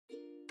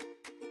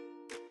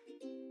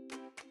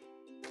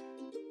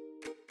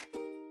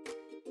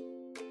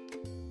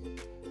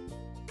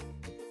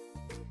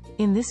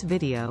In this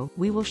video,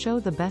 we will show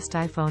the best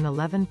iPhone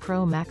 11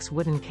 Pro Max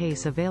wooden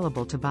case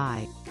available to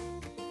buy.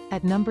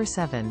 At number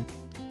 7.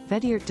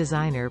 Vediart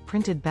Designer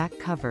Printed Back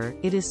Cover.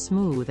 It is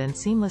smooth and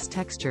seamless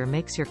texture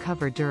makes your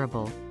cover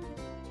durable.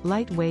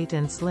 Lightweight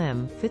and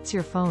slim, fits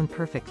your phone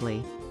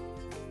perfectly.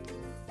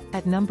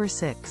 At number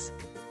 6.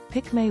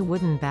 Picwik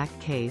Wooden Back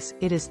Case.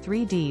 It is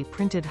 3D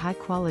printed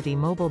high-quality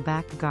mobile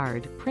back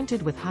guard,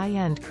 printed with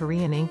high-end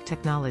Korean ink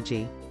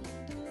technology.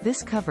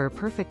 This cover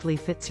perfectly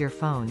fits your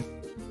phone.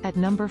 At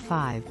number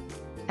 5.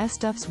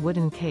 Stuff's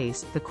Wooden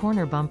Case. The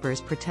corner bumpers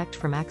protect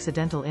from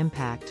accidental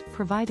impact,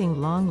 providing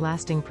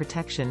long-lasting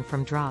protection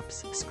from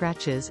drops,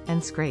 scratches,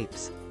 and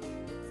scrapes.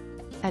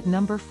 At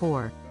number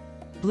 4.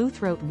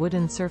 Bluethroat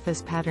Wooden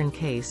Surface Pattern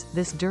Case.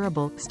 This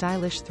durable,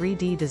 stylish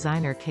 3D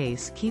designer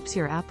case keeps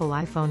your Apple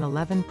iPhone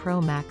 11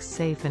 Pro Max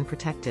safe and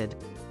protected.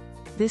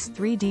 This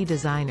 3D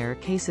designer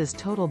case's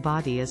total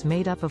body is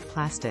made up of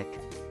plastic.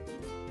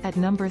 At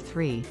number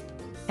 3.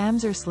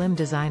 AMZER Slim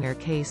Designer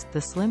Case. The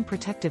slim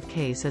protective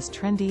case is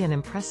trendy and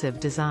impressive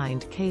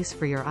designed case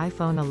for your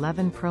iPhone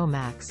 11 Pro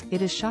Max.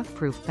 It is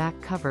shockproof back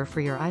cover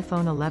for your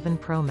iPhone 11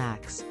 Pro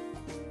Max.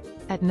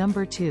 At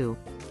number 2.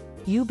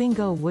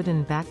 YuBingo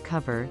Wooden Back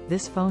Cover.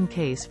 This phone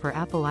case for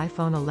Apple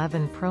iPhone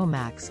 11 Pro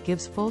Max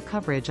gives full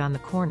coverage on the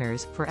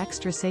corners, for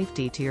extra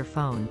safety to your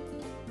phone.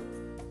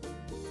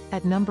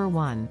 At number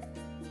 1.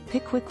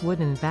 Picwik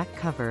Wooden Back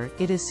Cover.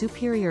 It is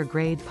superior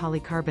grade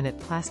polycarbonate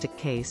plastic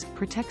case,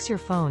 protects your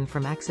phone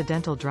from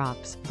accidental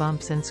drops,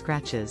 bumps and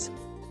scratches.